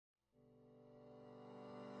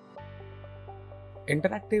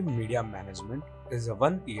Interactive Media Management is a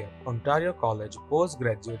one-year Ontario College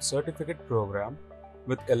postgraduate certificate program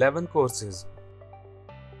with 11 courses.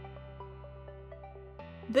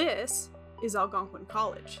 This is Algonquin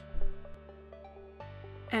College.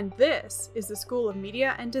 And this is the School of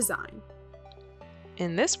Media and Design.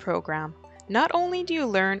 In this program, not only do you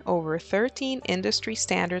learn over 13 industry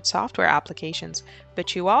standard software applications,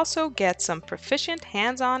 but you also get some proficient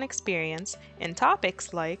hands-on experience in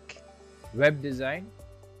topics like web design,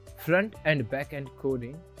 front and back end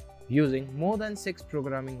coding using more than 6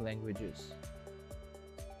 programming languages,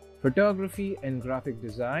 photography and graphic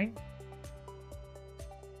design,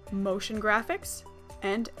 motion graphics,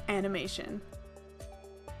 and animation.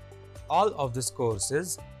 All of these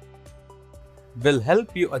courses will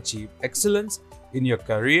help you achieve excellence in your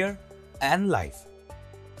career and life.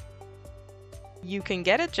 you can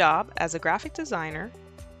get a job as a graphic designer,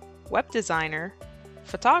 web designer,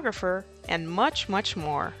 photographer, and much, much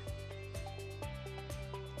more.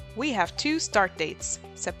 We have 2 start dates,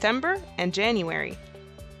 September and January.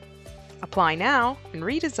 Apply now and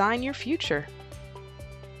redesign your future.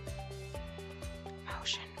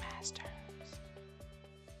 Motion.